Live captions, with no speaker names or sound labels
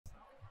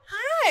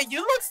Okay, you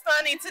look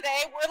stunning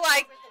today. We're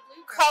like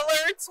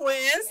colored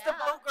twins, the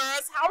blue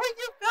girls. How are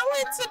you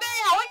feeling today?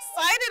 How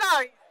excited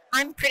are you?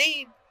 I'm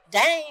pretty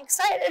dang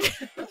excited.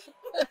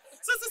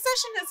 So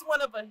Succession is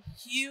one of the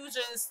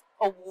hugest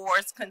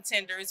awards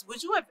contenders.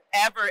 Would you have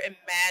ever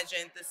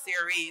imagined the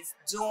series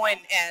doing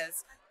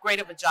as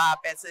great of a job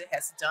as it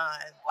has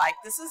done? Like,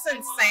 this is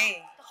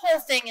insane. The whole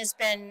thing has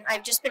been,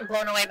 I've just been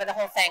blown away by the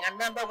whole thing. I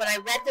remember when I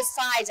read the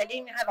sides, I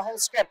didn't even have a whole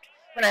script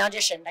when I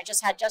auditioned. I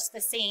just had just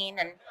the scene,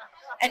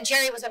 and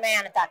Jerry was a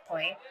man at that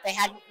point. They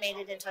hadn't made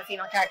it into a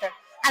female character.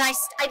 And I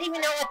didn't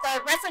even know what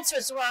the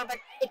references were, but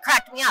it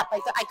cracked me up.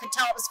 Like, I could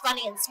tell it was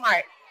funny and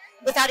smart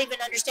without even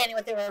understanding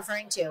what they were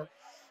referring to.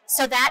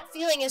 So that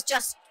feeling is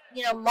just,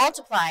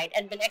 multiplied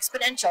and been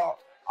exponential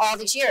all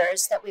these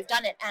years that we've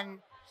done it. And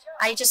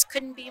I just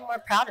couldn't be more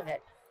proud of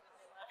it.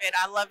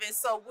 I love it.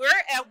 So we're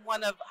at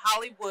one of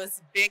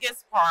Hollywood's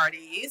biggest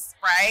parties,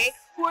 right?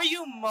 Who are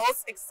you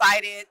most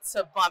excited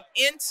to bump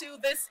into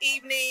this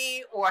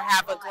evening or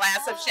have a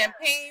glass of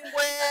champagne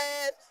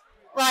with?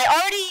 Well, I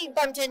already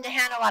bumped into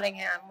Hannah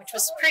Waddingham, which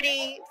was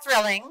pretty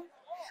thrilling.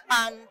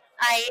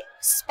 I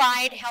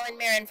spied Helen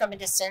Mirren from a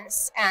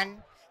distance, and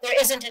there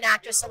isn't an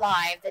actress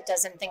alive that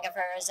doesn't think of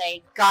her as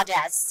a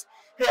goddess,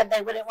 who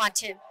they wouldn't want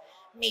to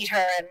meet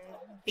her and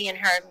be in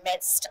her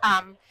midst.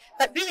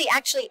 But really,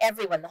 actually,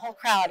 everyone, the whole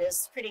crowd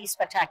is pretty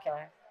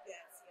spectacular. Yes.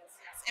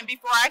 And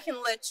before I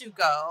can let you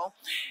go,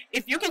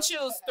 if you can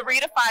choose 3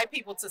 to 5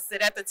 people to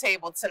sit at the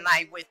table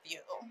tonight with you,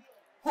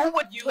 who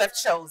would you have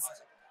chosen?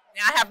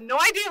 Now, I have no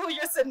idea who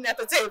you're sitting at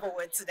the table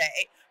with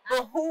today,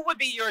 but who would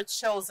be your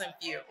chosen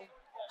few?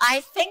 I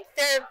think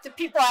they're the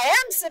people I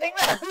am sitting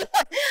with.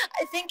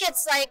 I think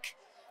it's like,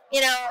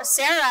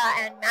 Sarah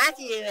and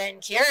Matthew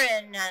and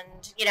Kieran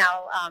and,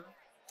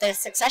 the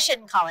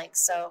Succession colleagues.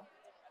 So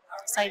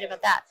excited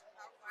about that.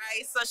 All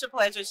right, such a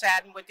pleasure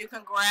chatting with you.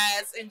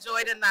 Congrats.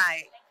 Enjoy the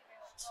night.